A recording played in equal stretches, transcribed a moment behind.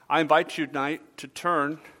I invite you tonight to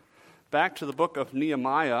turn back to the book of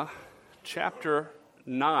Nehemiah. Chapter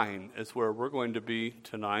 9 is where we're going to be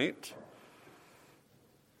tonight.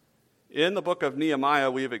 In the book of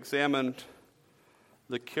Nehemiah, we have examined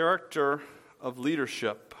the character of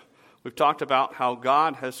leadership. We've talked about how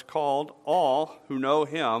God has called all who know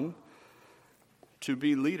Him to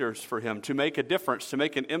be leaders for Him, to make a difference, to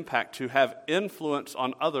make an impact, to have influence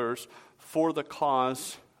on others for the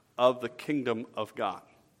cause of the kingdom of God.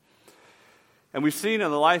 And we've seen in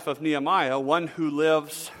the life of Nehemiah one who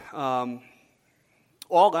lives all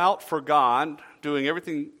out for God, doing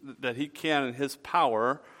everything that he can in his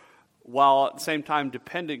power, while at the same time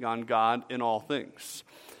depending on God in all things.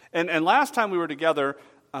 And last time we were together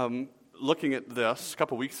looking at this, a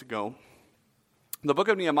couple weeks ago, the book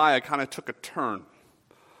of Nehemiah kind of took a turn.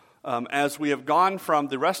 As we have gone from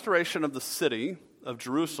the restoration of the city of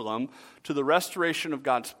Jerusalem to the restoration of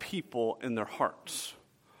God's people in their hearts.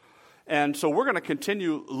 And so we're going to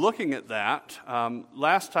continue looking at that.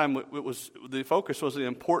 Last time the focus was the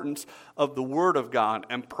importance of the Word of God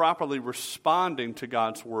and properly responding to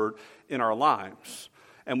God's Word in our lives.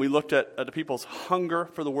 And we looked at the people's hunger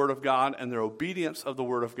for the Word of God and their obedience of the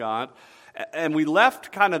Word of God. And we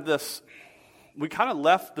left the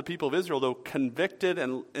people of Israel, though, convicted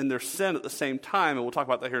and in their sin at the same time. And we'll talk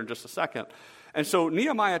about that here in just a second. And so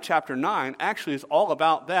Nehemiah chapter 9 actually is all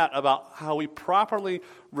about that, about how we properly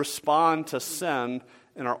respond to sin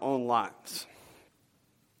in our own lives.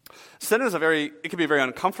 Sin is it can be a very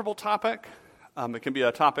uncomfortable topic. It can be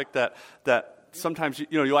a topic that sometimes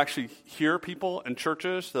you'll actually hear people in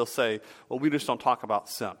churches, they'll say, well, we just don't talk about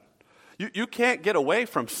sin. You can't get away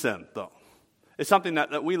from sin, though. It's something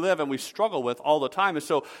that we live and we struggle with all the time. And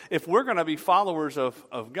so if we're going to be followers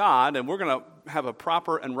of God and we're going to have a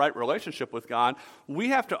proper and right relationship with God, we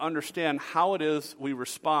have to understand how it is we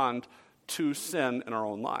respond to sin in our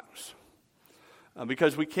own lives.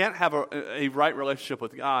 Because we can't have a right relationship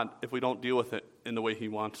with God if we don't deal with it in the way He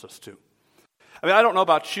wants us to. I mean, I don't know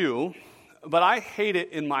about you, but I hate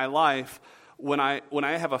it in my life when I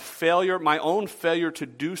have a failure, my own failure to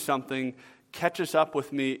do something catches up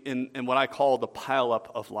with me in what I call the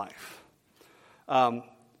pile-up of life.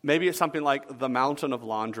 Maybe it's something like the mountain of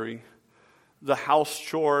laundry, the house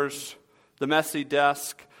chores, the messy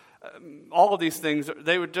desk. All of these things,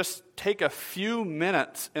 they would just take a few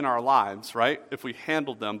minutes in our lives, right, if we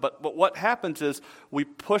handled them. But what happens is we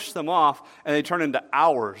push them off, and they turn into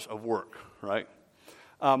hours of work, right?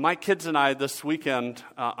 My kids and I this weekend,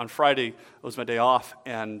 on Friday, it was my day off,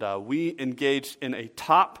 and we engaged in a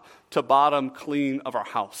top-to-bottom clean of our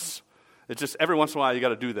house. It's just every once in a while you got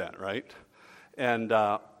to do that, right? And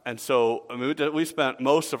so we spent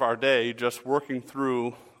most of our day just working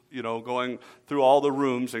through, going through all the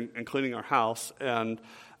rooms and cleaning our house. And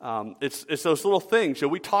it's those little things.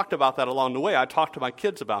 We talked about that along the way. I talked to my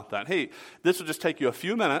kids about that. Hey, this would just take you a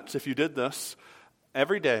few minutes if you did this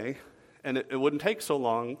every day, and it wouldn't take so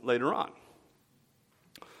long later on.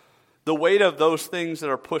 The weight of those things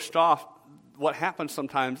that are pushed off, what happens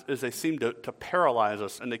sometimes is they seem to paralyze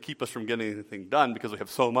us and they keep us from getting anything done because we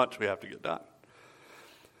have so much we have to get done.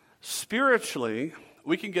 Spiritually,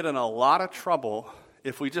 we can get in a lot of trouble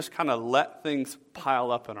if we just kind of let things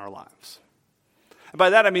pile up in our lives. And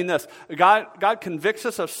by that I mean this. God convicts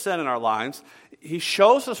us of sin in our lives. He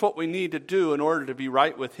shows us what we need to do in order to be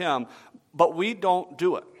right with Him, but we don't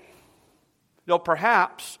do it.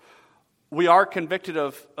 Perhaps we are convicted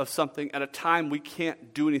of something at a time we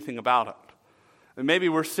can't do anything about it. And maybe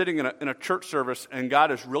we're sitting in a church service and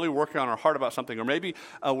God is really working on our heart about something. Or maybe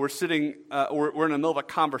we're in the middle of a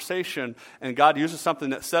conversation and God uses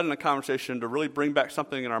something that's said in a conversation to really bring back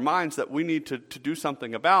something in our minds that we need to do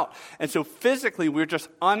something about. And so physically we're just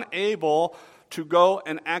unable to go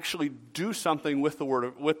and actually do something with the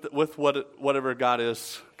word, with whatever God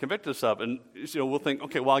is convicted us of. And we'll think,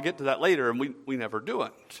 okay, well, I'll get to that later, and we never do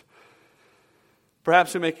it.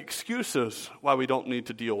 Perhaps we make excuses why we don't need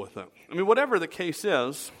to deal with it. I mean, whatever the case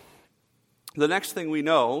is, the next thing we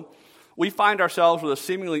know, we find ourselves with a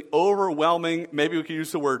seemingly overwhelming, maybe we could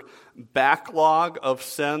use the word backlog of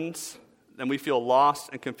sins, and we feel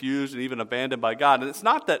lost and confused and even abandoned by God. And it's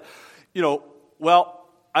not that,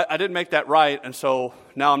 I didn't make that right, and so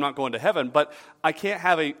now I'm not going to heaven, but I can't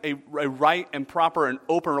have a right and proper and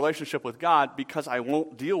open relationship with God because I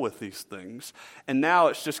won't deal with these things. And now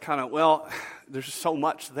it's just kind of, there's so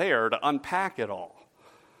much there to unpack it all.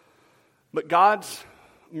 But God's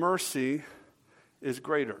mercy is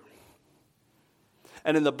greater.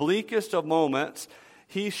 And in the bleakest of moments,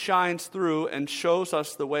 He shines through and shows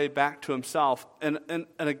us the way back to Himself. And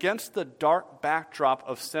against the dark backdrop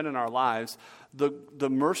of sin in our lives, the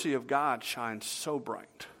mercy of God shines so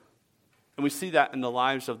bright. And we see that in the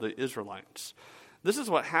lives of the Israelites. This is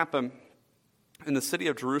what happened in the city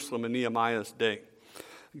of Jerusalem in Nehemiah's day.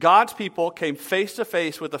 God's people came face to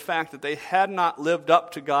face with the fact that they had not lived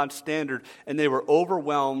up to God's standard, and they were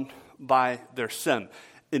overwhelmed by their sin.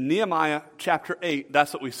 In Nehemiah chapter 8,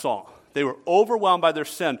 that's what we saw. They were overwhelmed by their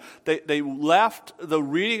sin. They left the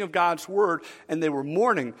reading of God's word, and they were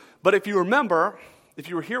mourning. But if you remember, if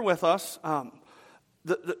you were here with us,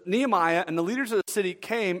 Nehemiah and the leaders of the city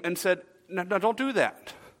came and said, no, don't do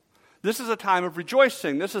that. This is a time of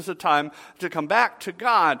rejoicing. This is a time to come back to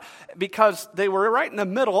God, because they were right in the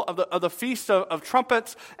middle of the Feast of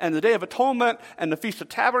Trumpets and the Day of Atonement, and the Feast of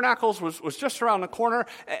Tabernacles was just around the corner.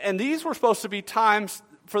 And these were supposed to be times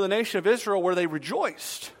for the nation of Israel where they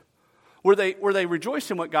rejoiced. Where they rejoiced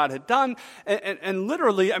in what God had done. And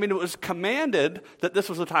literally, I mean, it was commanded that this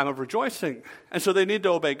was a time of rejoicing. And so they needed to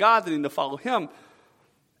obey God, they needed to follow him.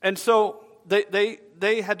 And so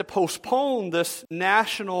they had to postpone this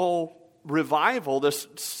national revival, this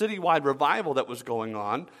citywide revival that was going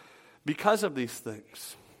on because of these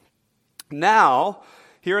things. Now,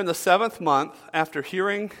 here in the 7th month, after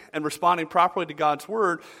hearing and responding properly to God's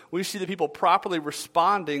word, we see the people properly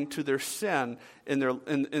responding to their sin in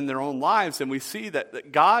their own lives. And we see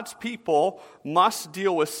that God's people must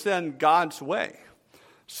deal with sin God's way,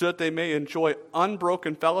 so that they may enjoy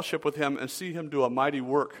unbroken fellowship with him and see him do a mighty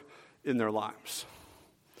work in their lives.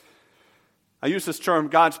 I use this term,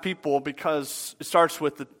 God's people, because it starts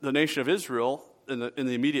with the nation of Israel in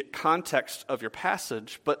the immediate context of your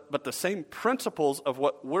passage, but the same principles of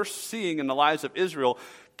what we're seeing in the lives of Israel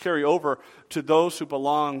carry over to those who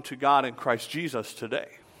belong to God in Christ Jesus today.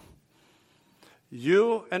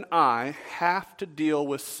 You and I have to deal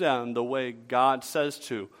with sin the way God says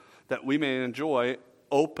to, that we may enjoy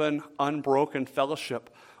open, unbroken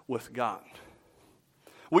fellowship with God.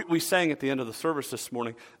 We sang at the end of the service this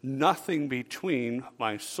morning, nothing between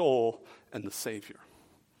my soul and the Savior.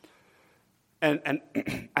 And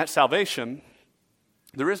at salvation,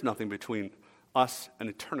 there is nothing between us and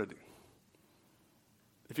eternity.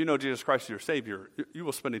 If you know Jesus Christ as your Savior, you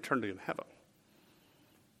will spend eternity in heaven.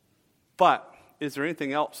 But is there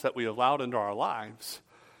anything else that we allowed into our lives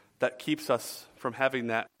that keeps us from having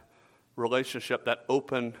that relationship, that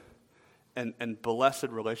open and blessed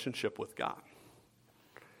relationship with God?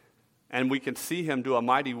 And we can see him do a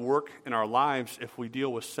mighty work in our lives if we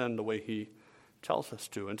deal with sin the way he tells us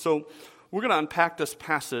to. And so we're going to unpack this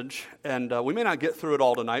passage, and we may not get through it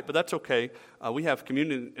all tonight, but that's okay. We have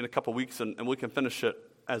communion in a couple weeks, and we can finish it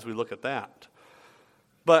as we look at that.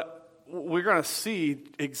 But we're going to see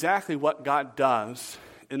exactly what God does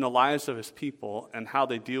in the lives of his people and how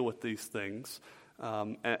they deal with these things,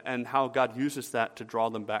 and how God uses that to draw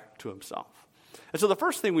them back to himself. And so the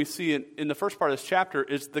first thing we see in the first part of this chapter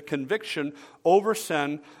is the conviction over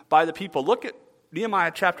sin by the people. Look at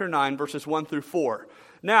Nehemiah chapter 9, verses 1 through 4.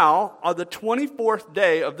 Now, on the 24th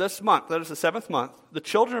day of this month, that is the 7th month, the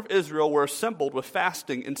children of Israel were assembled with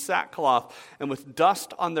fasting in sackcloth and with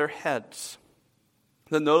dust on their heads.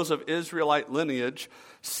 Then those of Israelite lineage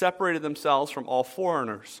separated themselves from all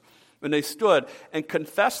foreigners. And they stood and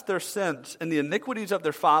confessed their sins and the iniquities of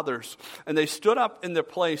their fathers. And they stood up in their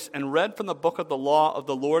place and read from the book of the law of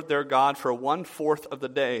the Lord their God for 1/4 of the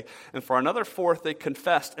day. And for another 1/4 they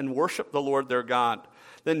confessed and worshiped the Lord their God.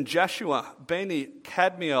 Then Jeshua, Bani,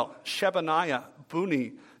 Kadmiel, Shebaniah,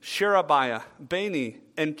 Buni, Sherebiah, Bani,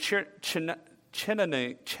 and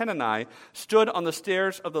Chenani stood on the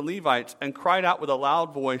stairs of the Levites and cried out with a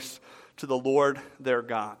loud voice to the Lord their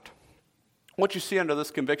God. What you see under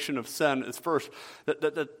this conviction of sin is first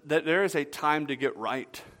that there is a time to get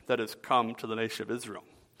right that has come to the nation of Israel.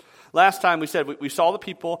 Last time we said we saw the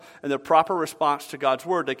people and their proper response to God's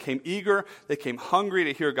word. They came eager, they came hungry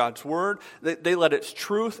to hear God's word. They let its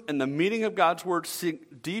truth and the meaning of God's word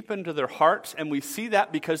sink deep into their hearts. And we see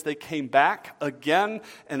that because they came back again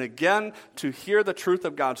and again to hear the truth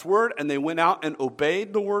of God's word. And they went out and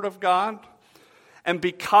obeyed the word of God. And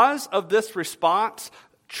because of this response,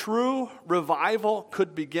 true revival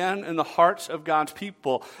could begin in the hearts of God's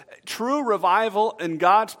people. True revival in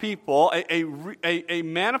God's people, a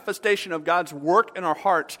manifestation of God's work in our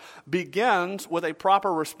hearts, begins with a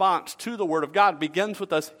proper response to the Word of God, begins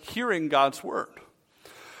with us hearing God's Word.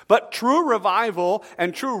 But true revival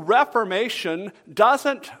and true reformation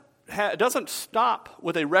doesn't stop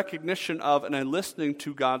with a recognition of and a listening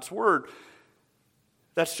to God's Word.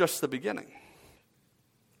 That's just the beginning.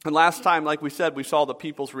 And last time, like we said, we saw the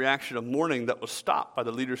people's reaction of mourning that was stopped by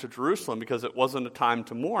the leaders of Jerusalem because it wasn't a time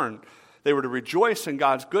to mourn. They were to rejoice in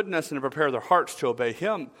God's goodness and to prepare their hearts to obey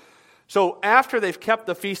him. So after they've kept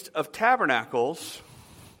the Feast of Tabernacles,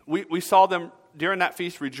 we saw them during that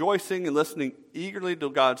feast rejoicing and listening eagerly to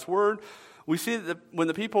God's word. We see that when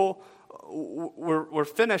the people were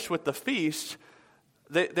finished with the feast,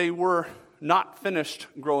 they were not finished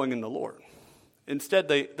growing in the Lord. Instead,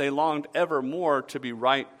 they longed ever more to be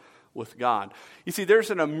right with God. You see,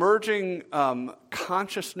 there's an emerging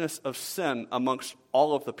consciousness of sin amongst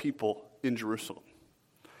all of the people in Jerusalem.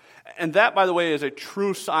 And that, by the way, is a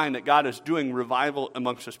true sign that God is doing revival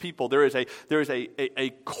amongst his people. There is a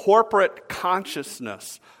corporate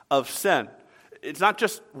consciousness of sin. It's not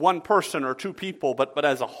just one person or two people, but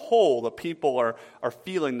as a whole, the people are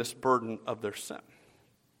feeling this burden of their sin.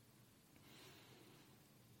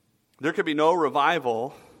 There could be no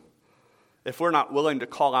revival if we're not willing to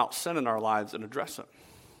call out sin in our lives and address it.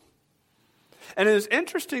 And it is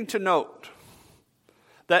interesting to note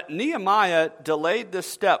that Nehemiah delayed this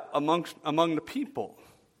step among the people.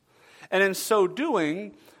 And in so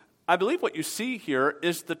doing, I believe what you see here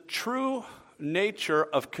is the true nature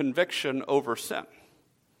of conviction over sin.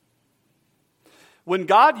 When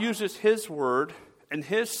God uses his word and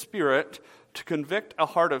his spirit to convict a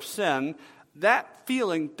heart of sin, that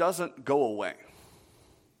feeling doesn't go away.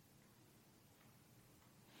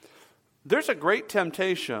 There's a great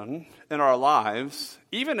temptation in our lives,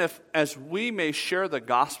 even if as we may share the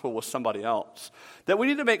gospel with somebody else, that we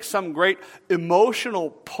need to make some great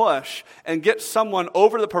emotional push and get someone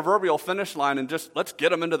over the proverbial finish line and just let's get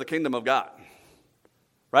them into the kingdom of God.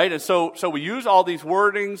 Right? And so we use all these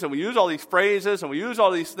wordings and we use all these phrases and we use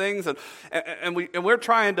all these things and we're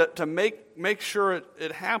trying to make sure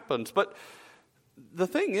it happens. But the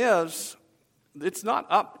thing is, it's not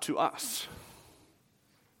up to us.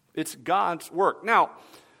 It's God's work. Now,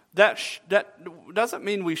 that doesn't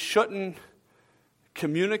mean we shouldn't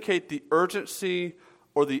communicate the urgency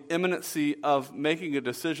or the imminency of making a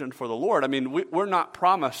decision for the Lord. I mean, we're not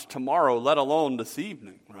promised tomorrow, let alone this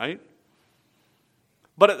evening, right?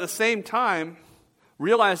 But at the same time,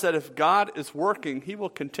 realize that if God is working, he will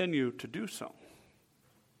continue to do so.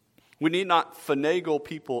 We need not finagle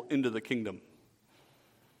people into the kingdom.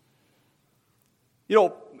 You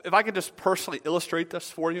know, if I could just personally illustrate this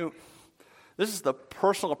for you, this is the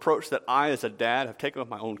personal approach that I, as a dad, have taken with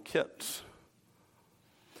my own kids.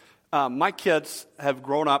 My kids have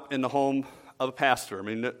grown up in the home of a pastor. I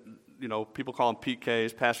mean, you know, people call them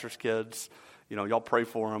PKs, pastor's kids. You know, y'all pray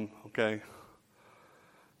for them, okay?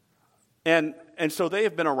 And so they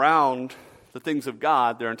have been around the things of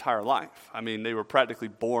God their entire life. I mean, they were practically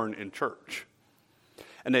born in church.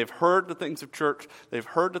 And they've heard the things of church. They've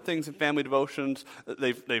heard the things in family devotions.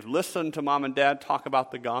 They've listened to mom and dad talk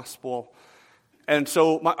about the gospel. And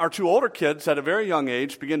so our two older kids at a very young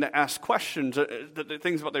age begin to ask questions, the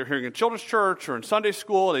things about they're hearing in children's church or in Sunday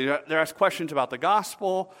school. They ask questions about the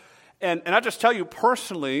gospel. And I just tell you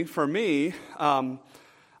personally, for me,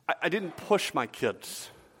 I didn't push my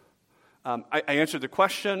kids. I answered the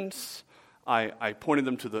questions. I pointed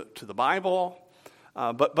them to the Bible.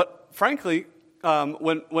 But frankly,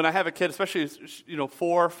 when I have a kid, especially 4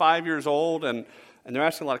 or 5 years old, and they're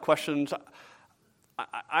asking a lot of questions,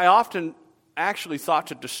 I often actually thought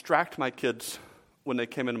to distract my kids when they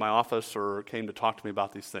came into my office or came to talk to me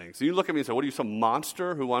about these things. And you look at me and say, what are you, some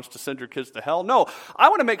monster who wants to send your kids to hell? No, I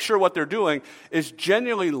want to make sure what they're doing is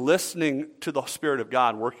genuinely listening to the Spirit of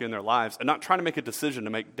God working in their lives and not trying to make a decision to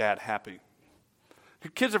make dad happy.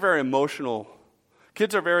 Kids are very emotional.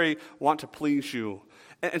 Kids are very want to please you.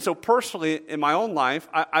 And so personally, in my own life,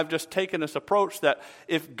 I've just taken this approach that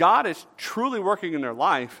if God is truly working in their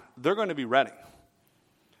life, they're going to be ready.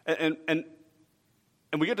 And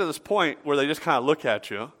we get to this point where they just kind of look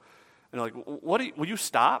at you, and they're like, will you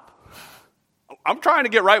stop? I'm trying to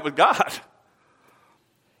get right with God.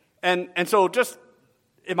 And so just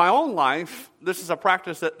in my own life, this is a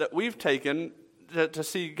practice that we've taken to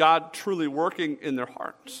see God truly working in their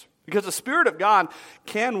hearts. Because the Spirit of God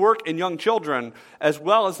can work in young children as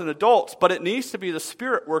well as in adults, but it needs to be the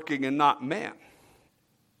Spirit working and not man.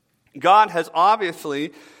 God has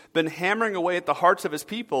obviously been hammering away at the hearts of his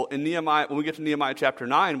people in Nehemiah. When we get to Nehemiah chapter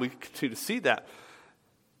 9, we continue to see that.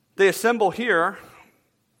 They assemble here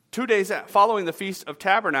 2 days following the Feast of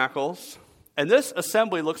Tabernacles, and this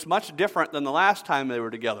assembly looks much different than the last time they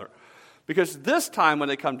were together. Because this time when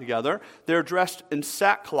they come together, they're dressed in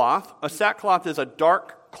sackcloth. A sackcloth is a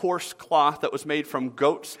dark, coarse cloth that was made from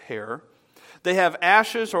goat's hair. They have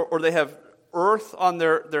ashes or they have earth on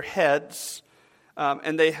their heads,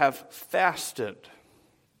 and they have fasted.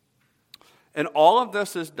 And all of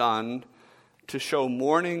this is done to show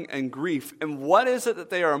mourning and grief. And what is it that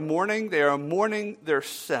they are mourning? They are mourning their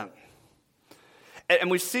sin.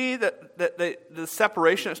 And we see that the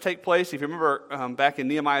separation that's take place. If you remember back in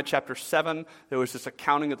Nehemiah chapter 7, there was this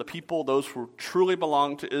accounting of the people, those who truly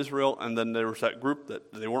belonged to Israel, and then there was that group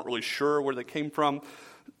that they weren't really sure where they came from.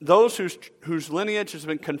 Those whose lineage has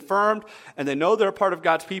been confirmed and they know they're a part of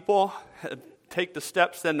God's people take the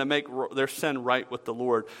steps then to make their sin right with the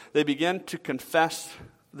Lord. They begin to confess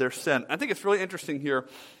their sin. I think it's really interesting here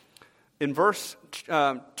in verse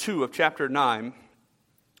 2 of chapter 9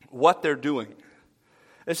 what they're doing.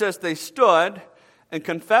 It says they stood and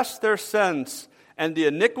confessed their sins and the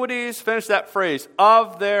iniquities, finish that phrase,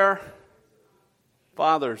 of their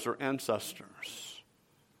fathers or ancestors.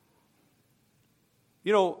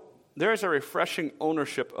 You know, there is a refreshing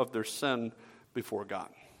ownership of their sin before God.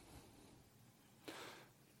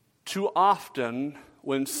 Too often,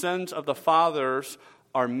 when sins of the fathers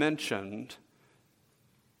are mentioned,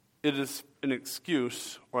 it is an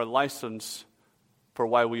excuse or a license for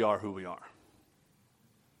why we are who we are.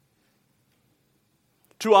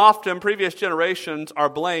 Too often, previous generations are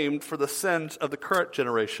blamed for the sins of the current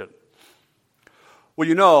generation. Well,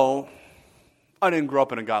 you know, I didn't grow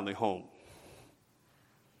up in a godly home.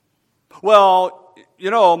 Well,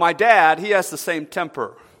 you know, my dad, he has the same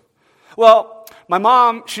temper. Well, my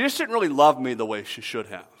mom, she just didn't really love me the way she should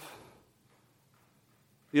have.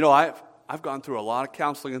 You know, I've gone through a lot of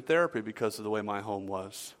counseling and therapy because of the way my home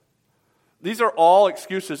was. These are all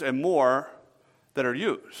excuses and more that are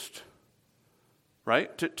used,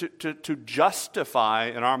 right? To justify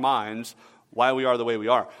in our minds why we are the way we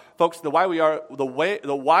are. Folks, the why we are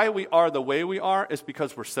the way we are is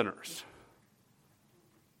because we're sinners.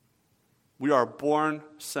 We are born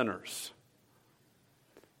sinners.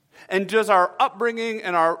 And does our upbringing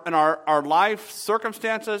and our life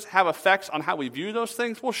circumstances have effects on how we view those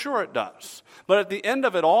things? Well, sure it does. But at the end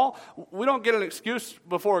of it all, we don't get an excuse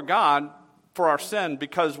before God for our sin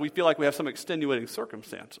because we feel like we have some extenuating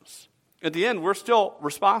circumstances. At the end, we're still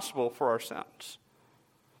responsible for our sins.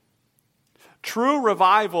 True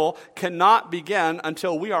revival cannot begin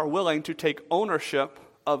until we are willing to take ownership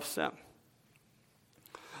of sin.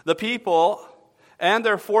 The people and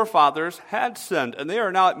their forefathers had sinned, and they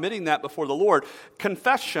are now admitting that before the Lord.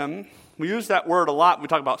 Confession, we use that word a lot when we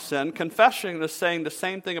talk about sin. Confession is saying the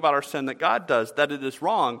same thing about our sin that God does, that it is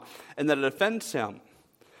wrong and that it offends Him,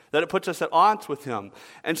 that it puts us at odds with Him.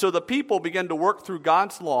 And so the people begin to work through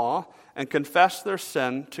God's law and confess their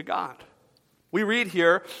sin to God. We read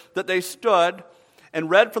here that they stood and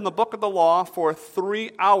read from the book of the law for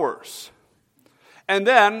 3 hours. And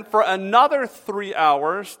then, for another 3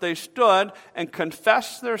 hours, they stood and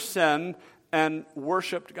confessed their sin and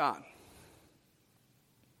worshiped God.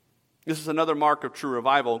 This is another mark of true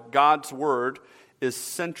revival. God's word is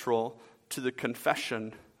central to the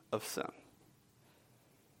confession of sin.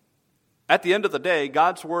 At the end of the day,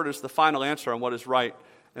 God's word is the final answer on what is right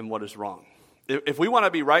and what is wrong. If we want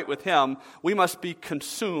to be right with Him, we must be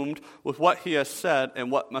consumed with what He has said and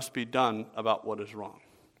what must be done about what is wrong.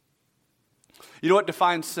 You know what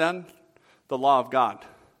defines sin? The law of God,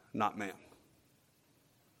 not man.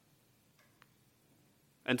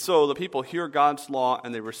 And so the people hear God's law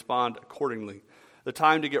and they respond accordingly. The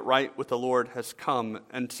time to get right with the Lord has come,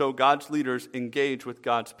 and so God's leaders engage with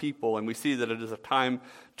God's people, and we see that it is a time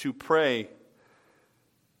to pray.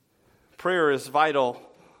 Prayer is vital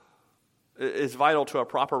to a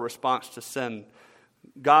proper response to sin.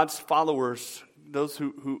 God's followers, those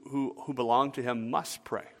who belong to Him, must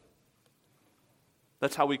pray.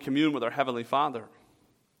 That's how we commune with our Heavenly Father.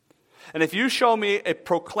 And if you show me a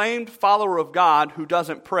proclaimed follower of God who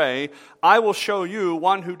doesn't pray, I will show you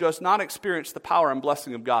one who does not experience the power and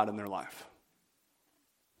blessing of God in their life.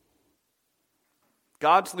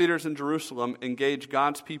 God's leaders in Jerusalem engage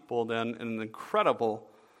God's people then in an incredible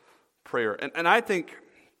prayer. And I think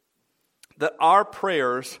that our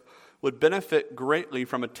prayers would benefit greatly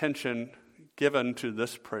from attention given to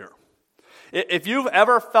this prayer. If you've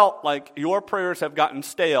ever felt like your prayers have gotten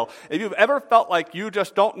stale, if you've ever felt like you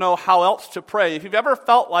just don't know how else to pray, if you've ever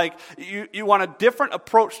felt like you want a different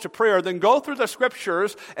approach to prayer, then go through the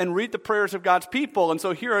scriptures and read the prayers of God's people. And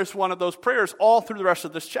so here is one of those prayers all through the rest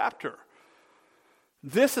of this chapter.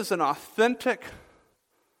 This is an authentic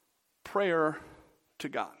prayer to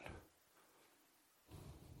God.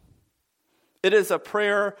 It is a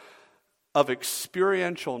prayer of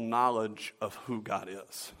experiential knowledge of who God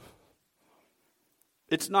is.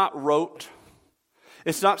 It's not rote.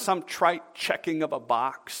 It's not some trite checking of a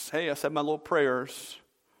box. Hey, I said my little prayers.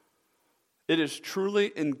 It is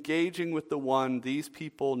truly engaging with the one these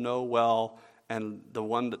people know well and the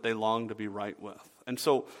one that they long to be right with. And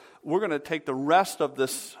so we're going to take the rest of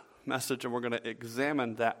this message and we're going to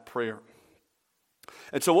examine that prayer.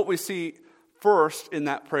 And so what we see first in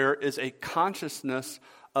that prayer is a consciousness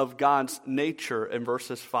of God's nature in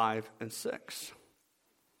verses 5 and 6.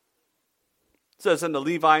 It says, "And the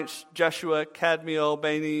Levites, Jeshua, Kadmiel,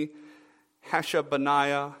 Bani,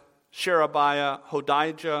 Hashabaniah, Sherebiah,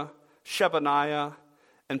 Hodijah, Shebaniah,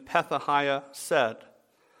 and Pethahiah said,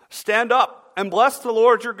 'Stand up and bless the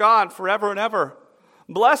Lord your God forever and ever.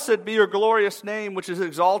 Blessed be your glorious name, which is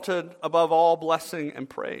exalted above all blessing and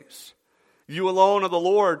praise. You alone are the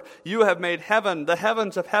Lord. You have made heaven, the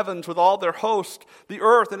heavens of heavens with all their host, the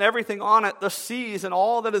earth and everything on it, the seas and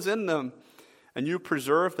all that is in them. And you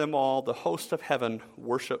preserve them all. The host of heaven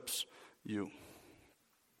worships you.'"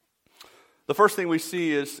 The first thing we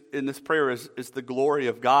see is in this prayer is the glory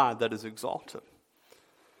of God that is exalted.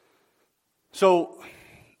 So,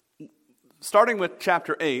 starting with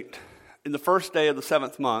chapter 8, in the first day of the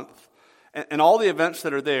 7th month, and all the events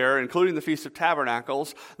that are there, including the Feast of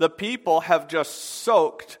Tabernacles, the people have just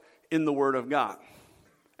soaked in the Word of God.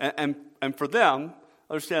 And for them,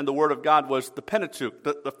 understand the Word of God was the Pentateuch,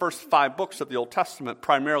 the first 5 books of the Old Testament,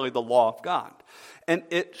 primarily the law of God. And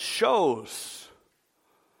it shows,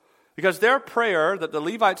 because their prayer that the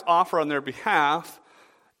Levites offer on their behalf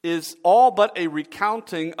is all but a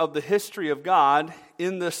recounting of the history of God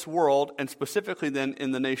in this world, and specifically then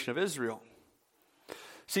in the nation of Israel.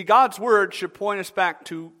 See, God's word should point us back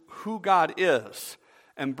to who God is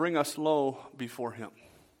and bring us low before him.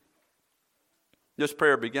 This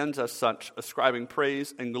prayer begins as such, ascribing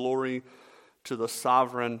praise and glory to the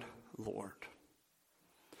sovereign Lord.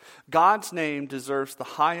 God's name deserves the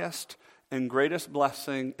highest and greatest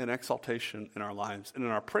blessing and exaltation in our lives, and in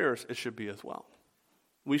our prayers it should be as well.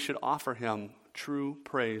 We should offer him true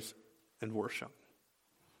praise and worship.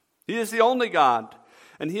 He is the only God,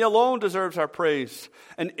 and he alone deserves our praise.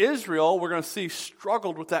 And Israel, we're going to see,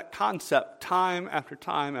 struggled with that concept time after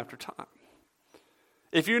time after time.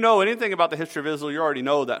 If you know anything about the history of Israel, you already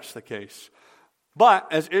know that's the case. But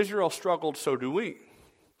as Israel struggled, so do we.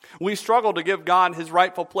 We struggle to give God his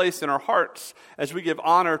rightful place in our hearts as we give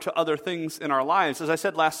honor to other things in our lives. As I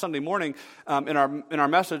said last Sunday morning in our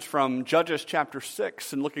message from Judges chapter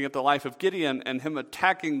 6 and looking at the life of Gideon and him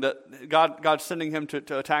attacking God sending him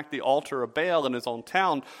to attack the altar of Baal in his own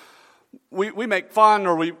town, we make fun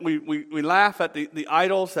or we laugh at the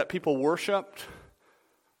idols that people worshipped.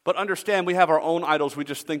 But understand, we have our own idols. We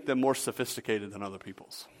just think them more sophisticated than other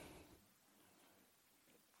people's.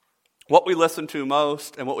 What we listen to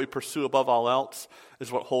most and what we pursue above all else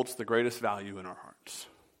is what holds the greatest value in our hearts.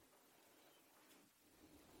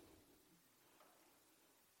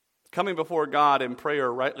 Coming before God in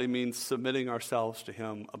prayer rightly means submitting ourselves to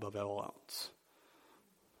him above all else.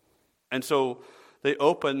 And so they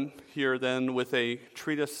open here then with a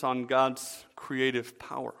treatise on God's creative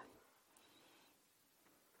power.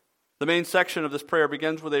 The main section of this prayer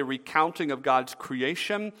begins with a recounting of God's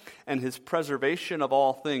creation and his preservation of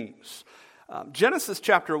all things. Genesis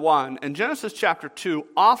chapter 1 and Genesis chapter 2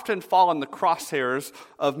 often fall in the crosshairs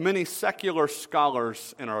of many secular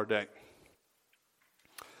scholars in our day.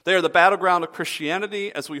 They are the battleground of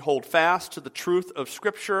Christianity as we hold fast to the truth of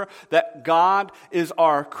Scripture that God is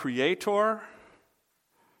our creator.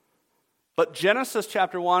 But Genesis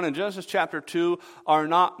chapter 1 and Genesis chapter 2 are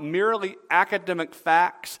not merely academic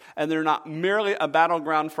facts, and they're not merely a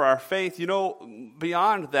battleground for our faith. You know,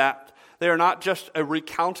 beyond that, they are not just a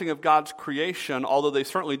recounting of God's creation, although they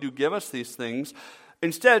certainly do give us these things.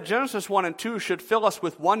 Instead, Genesis 1 and 2 should fill us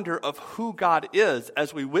with wonder of who God is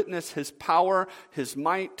as we witness his power, his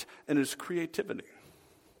might, and his creativity.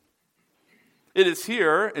 It is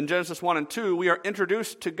here in Genesis 1 and 2 we are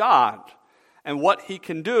introduced to God and what he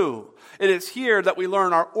can do. It is here that we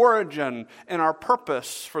learn our origin and our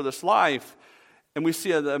purpose for this life. And we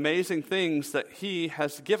see the amazing things that he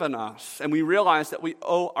has given us. And we realize that we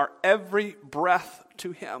owe our every breath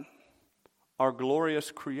to him, our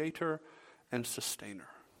glorious creator and sustainer.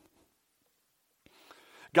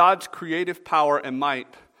 God's creative power and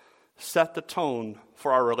might set the tone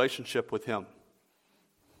for our relationship with him.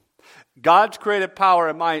 God's creative power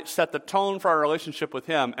and might set the tone for our relationship with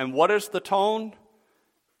him. And what is the tone?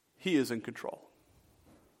 He is in control.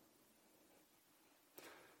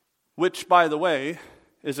 Which, by the way,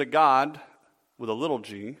 is a God with a little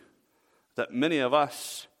g that many of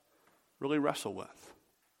us really wrestle with.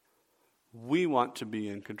 We want to be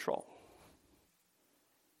in control.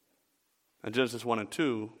 And Genesis 1 and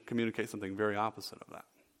 2 communicate something very opposite of that.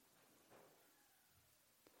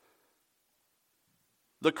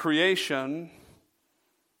 The creation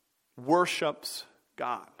worships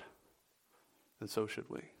God, and so should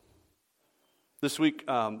we. This week,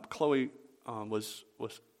 Chloe was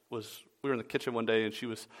we were in the kitchen one day, and she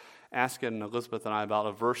was asking Elizabeth and I about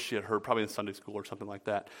a verse she had heard, probably in Sunday school or something like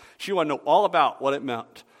that. She wanted to know all about what it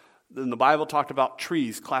meant. Then the Bible talked about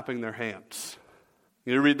trees clapping their hands.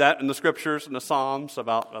 You read that in the scriptures and the Psalms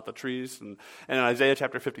about the trees, and in Isaiah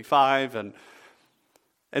chapter 55.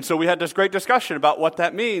 And so we had this great discussion about what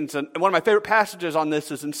that means. And one of my favorite passages on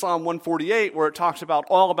this is in Psalm 148, where it talks about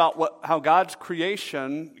how God's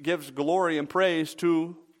creation gives glory and praise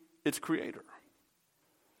to its creator.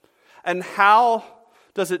 And how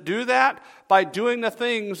does it do that? By doing the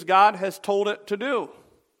things God has told it to do.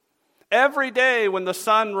 Every day when the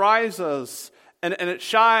sun rises and it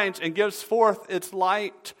shines and gives forth its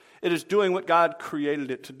light, it is doing what God created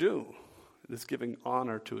it to do. It is giving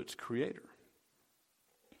honor to its creator.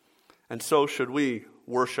 And so should we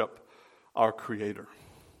worship our creator.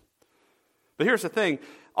 But here's the thing.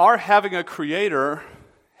 Our having a creator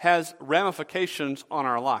has ramifications on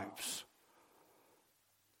our lives.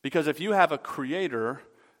 Because if you have a creator,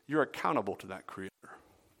 you're accountable to that creator.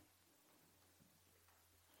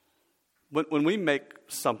 When we make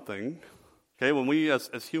something, okay, when we as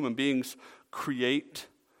human beings create,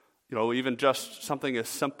 even just something as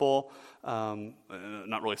simple,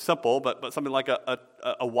 not really simple, but something like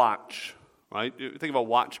a watch, right? You think of a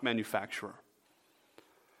watch manufacturer.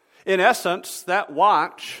 In essence, that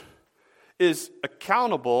watch is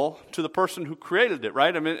accountable to the person who created it,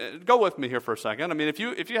 right? I mean, go with me here for a second. I mean, if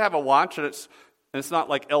you have a watch and it's not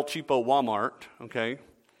like El Cheapo Walmart, okay,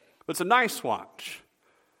 but it's a nice watch,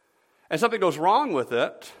 and something goes wrong with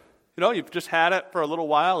it, you've just had it for a little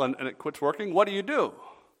while and it quits working, what do?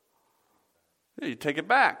 You take it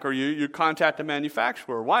back, or you contact the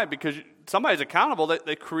manufacturer. Why? Because somebody's accountable.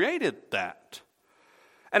 They created that.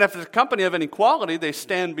 And if it's a company of any quality, they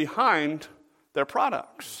stand behind their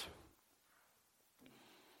products.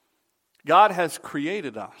 God has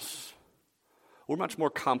created us. We're much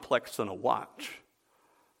more complex than a watch.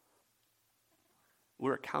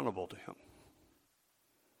 We're accountable to Him.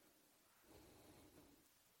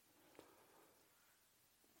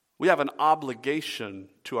 We have an obligation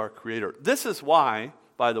to our Creator. This is why,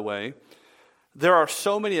 by the way, there are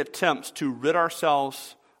so many attempts to rid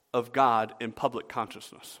ourselves of God in public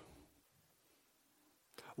consciousness.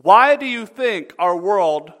 Why do you think our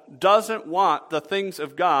world doesn't want the things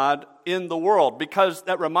of God in the world? Because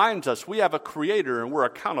that reminds us we have a Creator and we're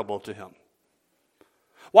accountable to Him.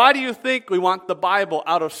 Why do you think we want the Bible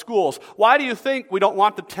out of schools? Why do you think we don't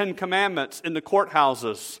want the 10 Commandments in the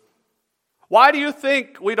courthouses? Why do you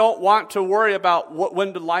think we don't want to worry about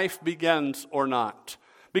when life begins or not?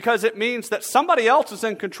 Because it means that somebody else is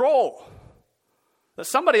in control. That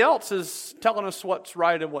somebody else is telling us what's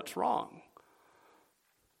right and what's wrong.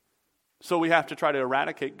 So we have to try to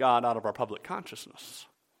eradicate God out of our public consciousness.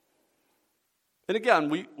 And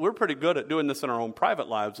again, we're pretty good at doing this in our own private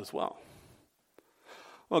lives as well.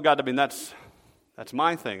 Well, God, that's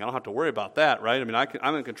my thing. I don't have to worry about that, right? I mean,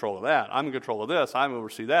 I'm in control of that. I'm in control of this. I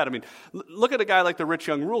oversee that. I mean, look at a guy like the rich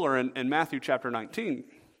young ruler in Matthew chapter 19.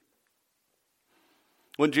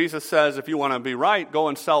 When Jesus says, if you want to be right, go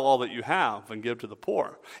and sell all that you have and give to the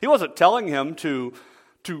poor. He wasn't telling him to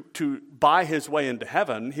buy his way into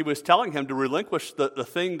heaven. He was telling him to relinquish the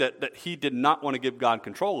thing that he did not want to give God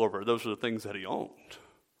control over. Those are the things that he owned.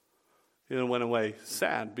 He went away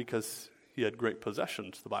sad because he had great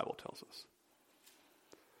possessions, the Bible tells us.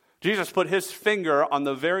 Jesus put his finger on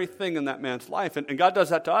the very thing in that man's life, and God does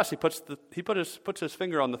that to us. He puts his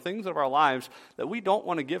finger on the things of our lives that we don't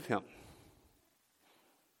want to give him,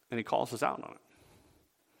 and he calls us out on it.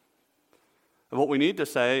 And what we need to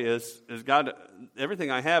say is God,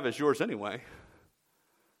 everything I have is yours anyway.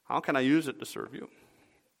 How can I use it to serve you?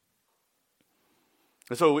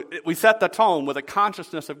 And so we set the tone with a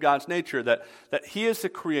consciousness of God's nature that He is the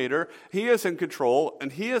creator, He is in control,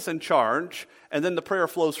 and He is in charge, and then the prayer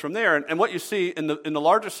flows from there. And what you see in the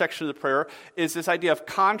largest section of the prayer is this idea of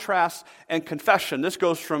contrast and confession. This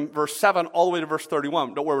goes from verse 7 all the way to verse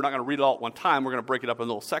 31. Don't worry, we're not going to read it all at one time. We're going to break it up in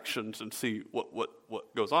little sections and see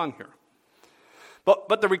what goes on here.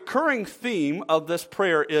 But the recurring theme of this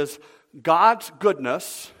prayer is God's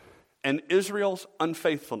goodness and Israel's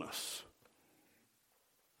unfaithfulness.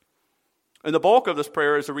 And the bulk of this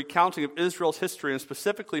prayer is a recounting of Israel's history and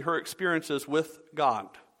specifically her experiences with God.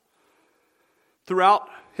 Throughout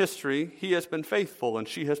history, He has been faithful and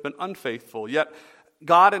she has been unfaithful. Yet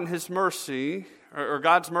God in His mercy, or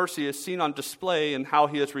God's mercy, is seen on display in how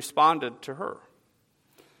He has responded to her.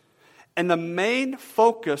 And the main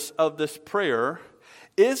focus of this prayer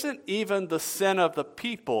isn't even the sin of the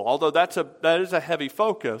people, although that is a heavy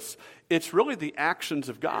focus. It's really the actions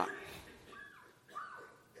of God.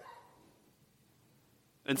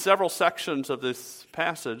 In several sections of this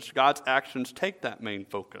passage, God's actions take that main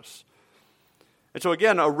focus. And so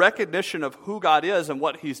again, a recognition of who God is and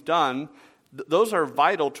what he's done, those are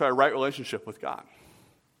vital to a right relationship with God.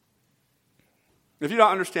 If you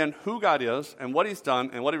don't understand who God is and what he's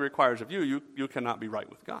done and what he requires of you, you cannot be right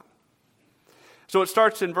with God. So it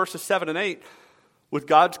starts in verses 7 and 8 with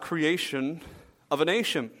God's creation of a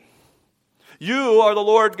nation. You are the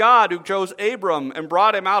Lord God who chose Abram and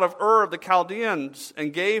brought him out of Ur of the Chaldeans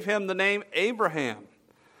and gave him the name Abraham.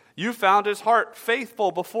 You found his heart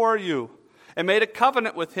faithful before you and made a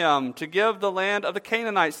covenant with him to give the land of the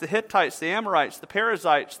Canaanites, the Hittites, the Amorites, the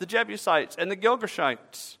Perizzites, the Jebusites, and the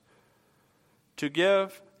Girgashites, to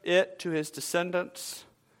give it to his descendants.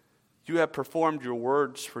 You have performed your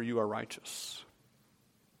words, for you are righteous.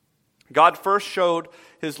 God first showed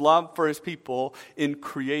his love for his people in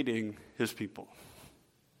creating his people.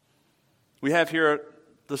 We have here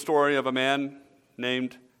the story of a man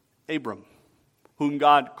named Abram, whom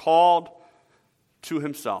God called to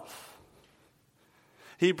himself.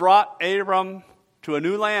 He brought Abram to a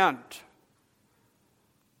new land,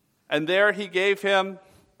 and there he gave him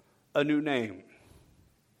a new name.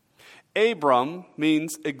 Abram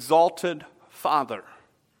means exalted father,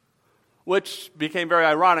 which became very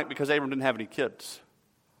ironic because Abram didn't have any kids.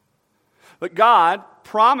 But God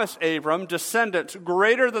promised Abram descendants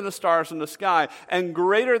greater than the stars in the sky and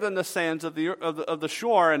greater than the sands of the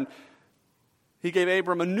shore. And he gave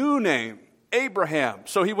Abram a new name, Abraham.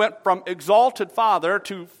 So he went from exalted father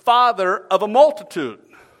to father of a multitude.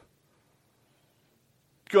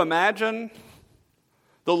 Can you imagine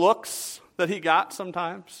the looks that he got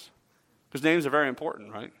sometimes? Because names are very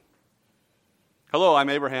important, right? Hello, I'm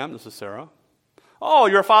Abraham. This is Sarah. Oh,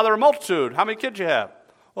 you're a father of a multitude. How many kids you have?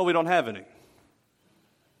 Well, we don't have any.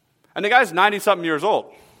 And the guy's 90-something years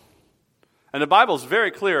old. And the Bible's very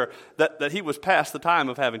clear that he was past the time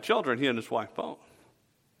of having children, he and his wife both.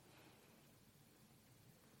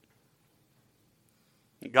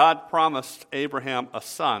 God promised Abraham a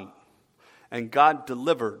son, and God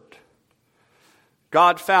delivered.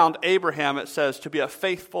 God found Abraham, it says, to be a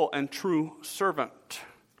faithful and true servant.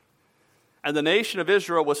 And the nation of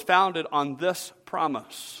Israel was founded on this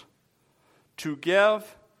promise, to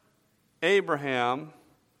give Abraham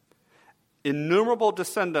innumerable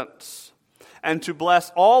descendants, and to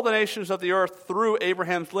bless all the nations of the earth through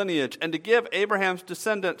Abraham's lineage, and to give Abraham's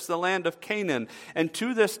descendants the land of Canaan. And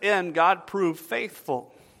to this end, God proved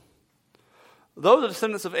faithful. Though the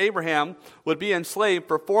descendants of Abraham would be enslaved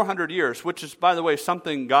for 400 years, which is, by the way,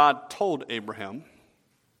 something God told Abraham,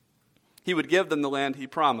 he would give them the land he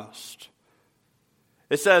promised.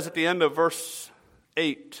 It says at the end of verse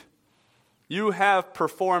 8, you have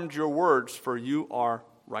performed your words, for you are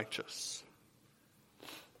righteous.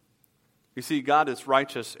 You see, God is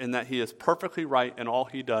righteous in that he is perfectly right in all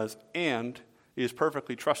he does, and he is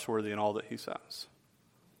perfectly trustworthy in all that he says.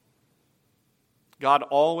 God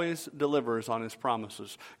always delivers on his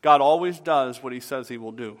promises. God always does what he says he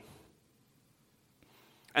will do.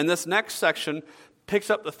 And this next section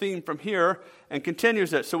picks up the theme from here and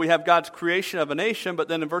continues it. So we have God's creation of a nation, but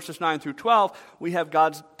then in verses 9 through 12, we have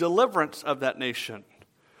God's deliverance of that nation.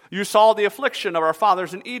 You saw the affliction of our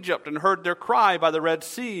fathers in Egypt and heard their cry by the Red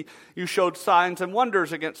Sea. You showed signs and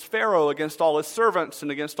wonders against Pharaoh, against all his servants,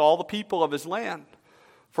 and against all the people of his land.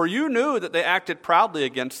 For you knew that they acted proudly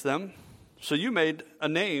against them. So you made a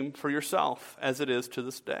name for yourself, as it is to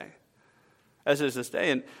this day. As it is this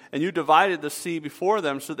day. And you divided the sea before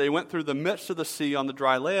them, so they went through the midst of the sea on the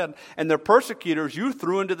dry land. And their persecutors you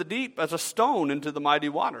threw into the deep as a stone into the mighty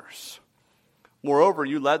waters. Moreover,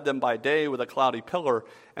 you led them by day with a cloudy pillar,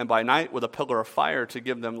 and by night with a pillar of fire, to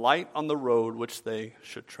give them light on the road which they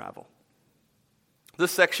should travel. This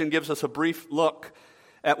section gives us a brief look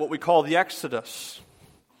at what we call the Exodus.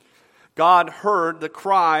 God heard the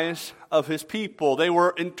cries of his people. They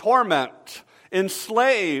were in torment,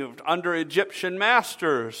 enslaved under Egyptian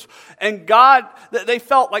masters. And God, they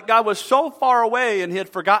felt like God was so far away and he had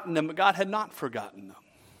forgotten them, but God had not forgotten them.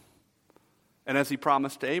 And as he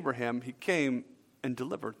promised to Abraham, he came and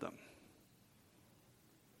delivered them.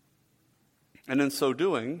 And in so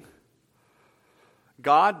doing,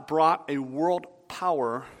 God brought a world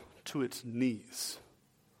power to its knees.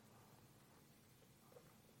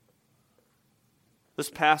 This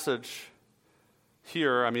passage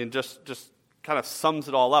here, just kind of sums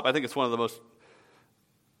it all up. I think it's one of the most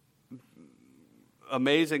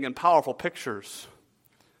amazing and powerful pictures.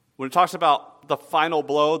 When it talks about the final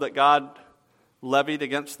blow that God levied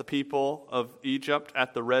against the people of Egypt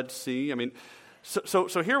at the Red Sea.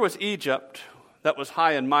 So here was Egypt that was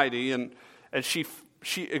high and mighty, and she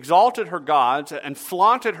she exalted her gods and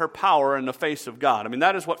flaunted her power in the face of God. I mean,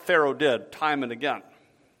 that is what Pharaoh did time and again.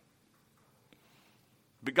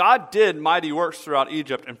 But God did mighty works throughout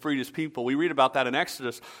Egypt and freed his people. We read about that in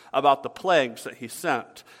Exodus, about the plagues that he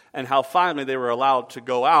sent and how finally they were allowed to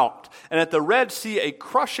go out. And at the Red Sea, a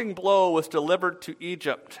crushing blow was delivered to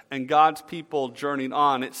Egypt, and God's people journeyed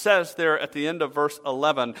on. It says there at the end of verse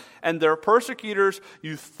 11, and their persecutors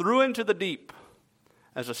you threw into the deep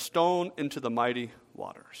as a stone into the mighty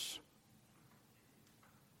waters.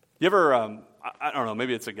 You ever, I don't know,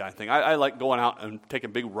 maybe it's a guy thing. I like going out and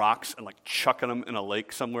taking big rocks and like chucking them in a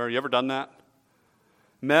lake somewhere. You ever done that?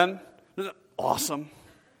 Men? Isn't that awesome?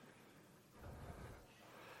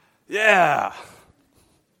 Yeah.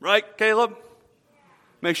 Right, Caleb?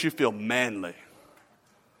 Makes you feel manly.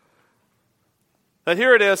 That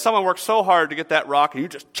here it is, someone worked so hard to get that rock and you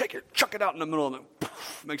just chuck it out in the middle and it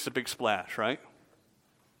makes a big splash, right?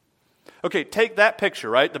 Okay, take that picture,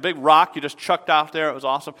 right? The big rock you just chucked out there, it was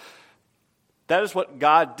awesome. That is what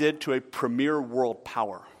God did to a premier world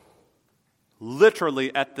power.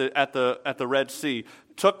 Literally at the Red Sea,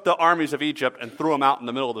 took the armies of Egypt and threw them out in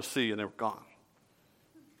the middle of the sea and they were gone.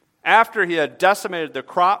 After he had decimated their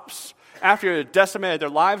crops, after he had decimated their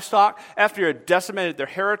livestock, after he had decimated their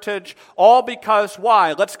heritage, all because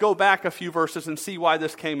why? Let's go back a few verses and see why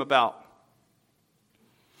this came about.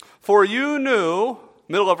 For you knew,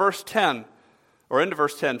 middle of verse 10, or into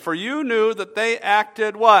verse 10, for you knew that they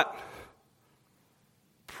acted what?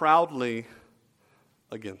 Proudly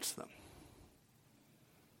against them.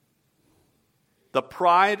 The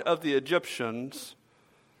pride of the Egyptians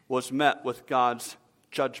was met with God's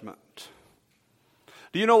judgment.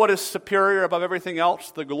 Do you know what is superior above everything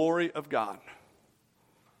else? The glory of God.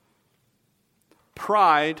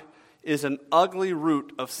 Pride is an ugly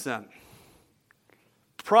root of sin.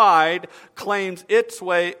 Pride claims its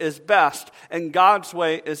way is best and God's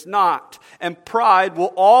way is not. And pride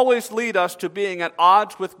will always lead us to being at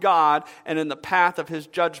odds with God and in the path of his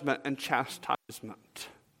judgment and chastisement.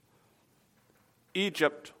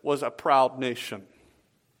 Egypt was a proud nation.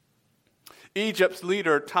 Egypt's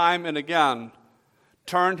leader, time and again,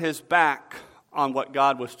 turned his back on what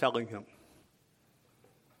God was telling him.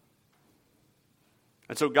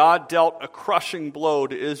 And so God dealt a crushing blow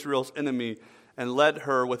to Israel's enemy and led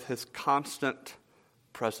her with his constant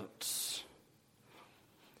presence.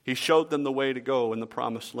 He showed them the way to go in the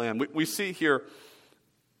promised land. We see here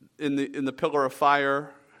in the pillar of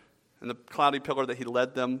fire and the cloudy pillar that he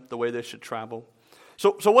led them the way they should travel.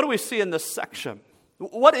 So what do we see in this section?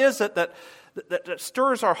 What is it that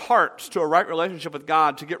stirs our hearts to a right relationship with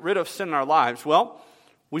God to get rid of sin in our lives? Well,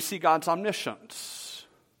 we see God's omniscience.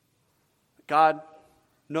 God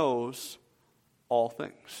knows all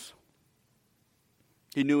things.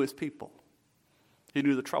 He knew his people. He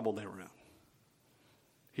knew the trouble they were in.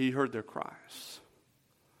 He heard their cries.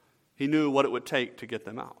 He knew what it would take to get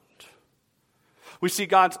them out. We see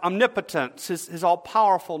God's omnipotence, his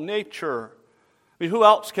all-powerful nature. I mean, who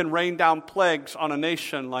else can rain down plagues on a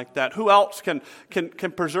nation like that? Who else can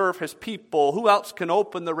preserve his people? Who else can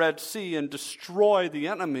open the Red Sea and destroy the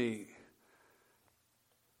enemy?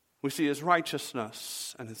 We see his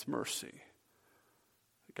righteousness and his mercy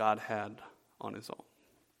that God had on his own.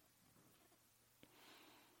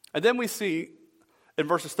 And then we see in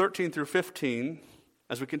verses 13 through 15,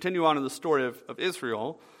 as we continue on in the story of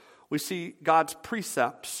Israel, we see God's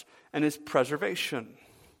precepts and his preservation.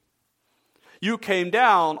 You came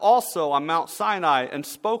down also on Mount Sinai and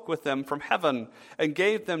spoke with them from heaven and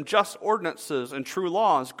gave them just ordinances and true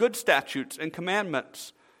laws, good statutes and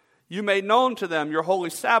commandments. You made known to them your holy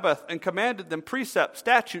Sabbath and commanded them precepts,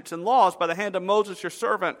 statutes, and laws by the hand of Moses your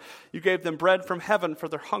servant. You gave them bread from heaven for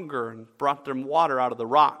their hunger and brought them water out of the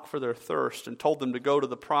rock for their thirst and told them to go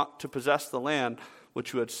to possess the land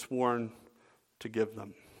which you had sworn to give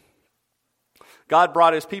them. God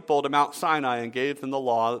brought his people to Mount Sinai and gave them the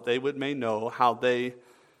law that they may know how they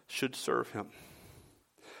should serve him.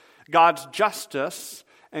 God's justice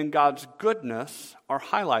and God's goodness are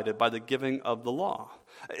highlighted by the giving of the law.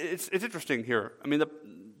 It's interesting here. I mean, the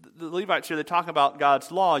Levites here, they talk about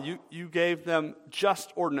God's law. You gave them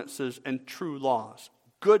just ordinances and true laws,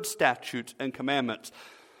 good statutes and commandments.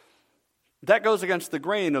 That goes against the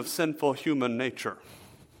grain of sinful human nature.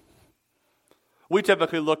 We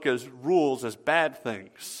typically look at rules as bad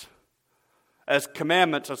things, as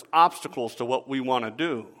commandments as obstacles to what we want to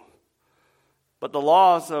do. But the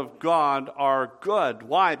laws of God are good.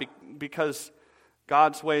 Why? Because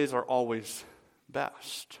God's ways are always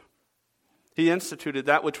best. He instituted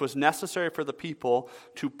that which was necessary for the people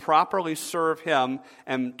to properly serve him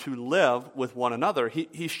and to live with one another.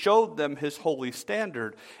 He showed them his holy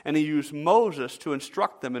standard, and he used Moses to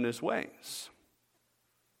instruct them in his ways.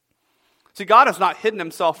 See, God has not hidden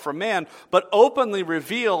himself from man, but openly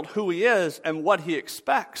revealed who he is and what he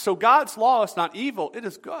expects. So God's law is not evil, it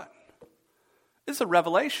is good. It's a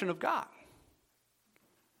revelation of God.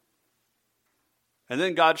 And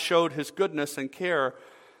then God showed his goodness and care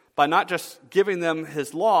by not just giving them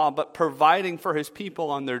his law, but providing for his people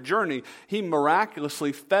on their journey. He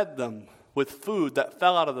miraculously fed them with food that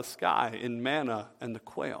fell out of the sky in manna and the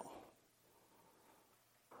quail.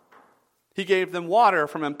 He gave them water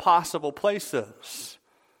from impossible places.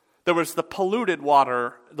 There was the polluted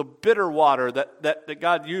water, the bitter water that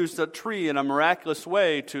God used a tree in a miraculous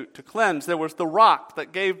way to cleanse. There was the rock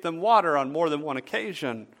that gave them water on more than one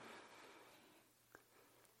occasion.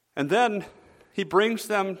 And then he brings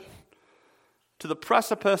them to the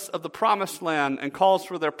precipice of the promised land and calls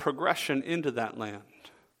for their progression into that land.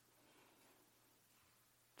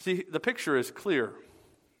 See, the picture is clear.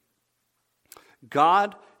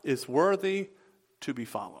 God is worthy to be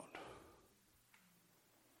followed.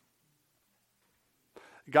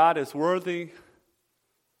 God is worthy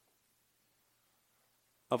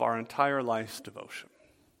of our entire life's devotion.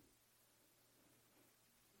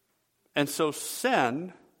 And so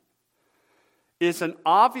sin is an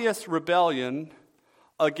obvious rebellion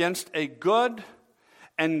against a good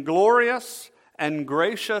and glorious and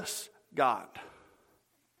gracious God.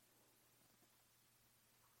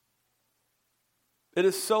 It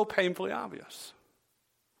is so painfully obvious.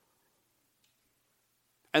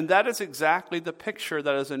 And that is exactly the picture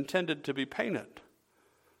that is intended to be painted.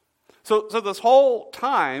 So this whole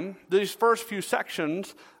time, these first few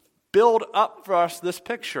sections build up for us this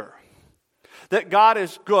picture. That God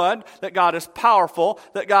is good, that God is powerful,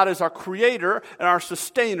 that God is our creator and our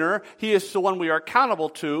sustainer. He is the one we are accountable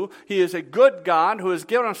to. He is a good God who has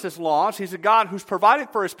given us his laws. He's a God who's provided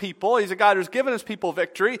for his people. He's a God who's given his people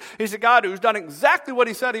victory. He's a God who's done exactly what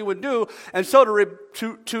he said he would do. And so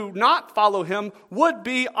to not follow him would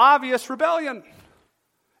be obvious rebellion.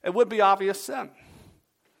 It would be obvious sin.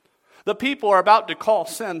 The people are about to call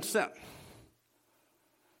sin, sin.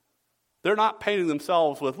 They're not painting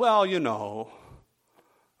themselves with, well, you know.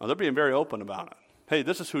 No, they're being very open about it. Hey,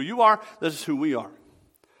 this is who you are. This is who we are.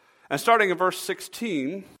 And starting in verse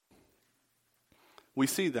 16, we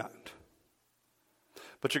see that.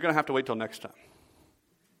 But you're going to have to wait till next time.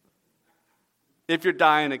 If you're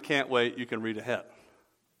dying and can't wait, you can read ahead.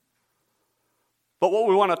 But what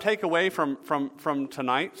we want to take away from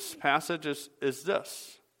tonight's passage is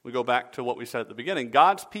this. We go back to what we said at the beginning.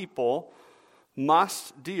 God's people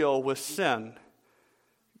must deal with sin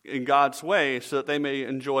in God's way so that they may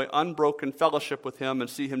enjoy unbroken fellowship with him and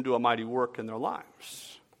see him do a mighty work in their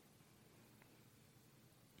lives.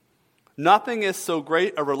 Nothing is so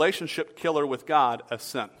great a relationship killer with God as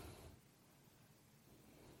sin.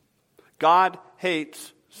 God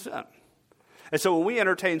hates sin. And so when we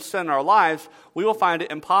entertain sin in our lives, we will find it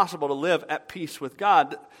impossible to live at peace with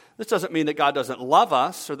God. This doesn't mean that God doesn't love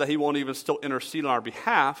us or that he won't even still intercede on our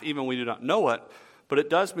behalf, even when we do not know it. But it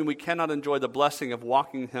does mean we cannot enjoy the blessing of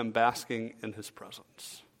walking with him, basking in his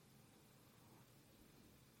presence.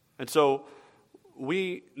 And so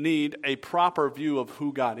we need a proper view of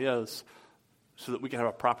who God is so that we can have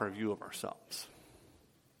a proper view of ourselves.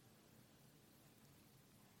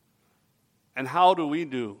 And how do we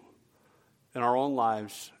do in our own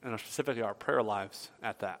lives, and specifically our prayer lives,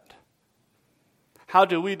 at that? How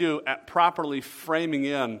do we do at properly framing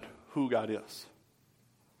in who God is?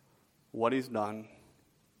 What he's done,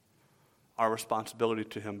 our responsibility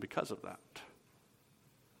to him because of that.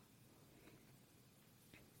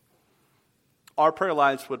 Our prayer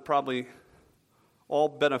lives would probably all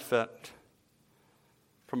benefit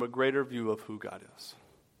from a greater view of who God is.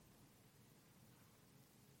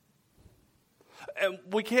 And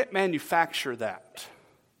we can't manufacture that.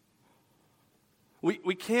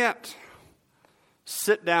 We can't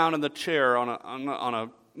sit down in the chair on a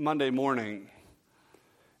Monday morning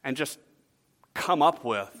and just come up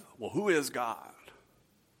with, well, who is God?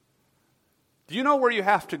 Do you know where you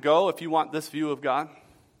have to go if you want this view of God?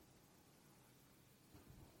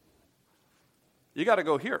 You got to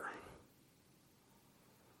go here.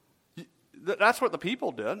 That's what the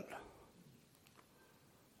people did.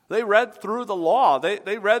 They read through the law.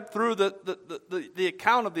 They read through the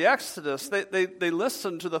account of the Exodus. They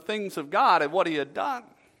listened to the things of God and what he had done.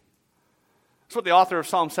 That's what the author of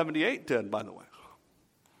Psalm 78 did, by the way.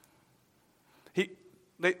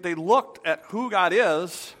 They looked at who God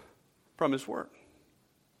is from his word.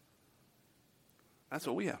 That's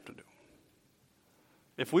what we have to do.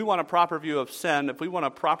 If we want a proper view of sin, if we want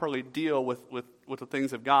to properly deal with the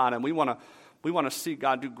things of God, and we want to see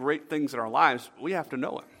God do great things in our lives, we have to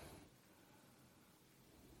know him.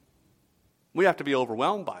 We have to be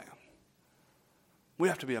overwhelmed by him. We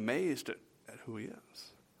have to be amazed at who he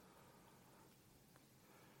is.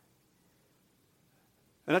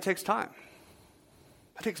 And that takes time.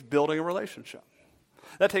 That takes building a relationship.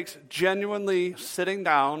 That takes genuinely sitting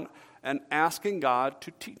down and asking God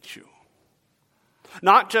to teach you.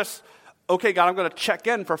 Not just, okay, God, I'm going to check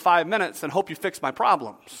in for 5 minutes and hope you fix my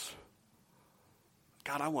problems.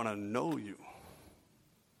 God, I want to know you.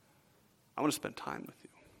 I want to spend time with you.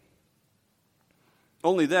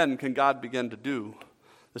 Only then can God begin to do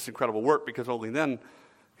this incredible work, because only then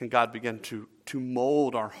can God begin to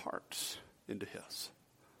mold our hearts into his.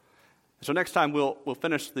 So next time we'll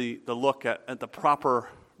finish the look at the proper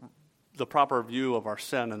view of our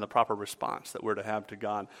sin and the proper response that we're to have to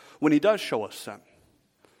God when he does show us sin.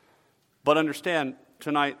 But understand,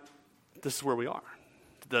 tonight, this is where we are.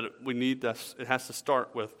 That we need this. It has to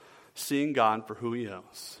start with seeing God for who he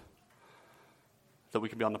is. That we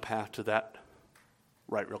can be on the path to that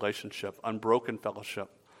right relationship, unbroken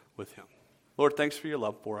fellowship with him. Lord, thanks for your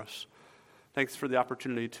love for us. Thanks for the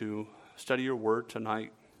opportunity to study your word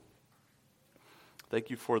tonight.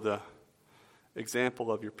 Thank you for the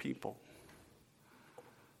example of your people.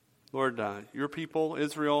 Lord, your people,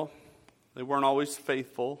 Israel, they weren't always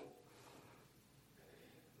faithful.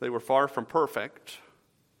 They were far from perfect.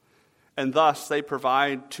 And thus, they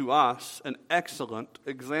provide to us an excellent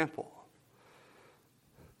example.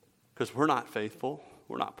 Because we're not faithful.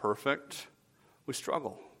 We're not perfect. We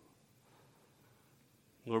struggle.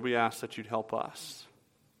 Lord, we ask that you'd help us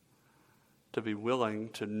to be willing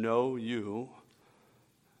to know you,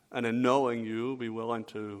 and in knowing you, be willing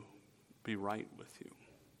to be right with you.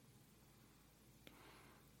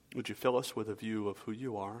 Would you fill us with a view of who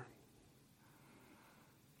you are?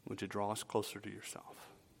 Would you draw us closer to yourself?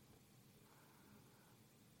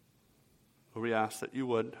 Lord, we ask that you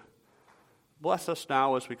would bless us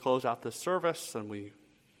now as we close out this service and we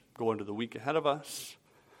go into the week ahead of us.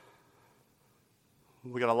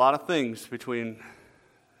 We got a lot of things between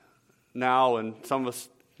now and some of us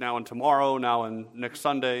now and tomorrow, now and next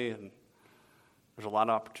Sunday, and there's a lot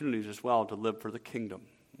of opportunities as well to live for the kingdom.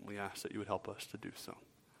 We ask that you would help us to do so.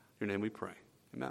 In your name we pray.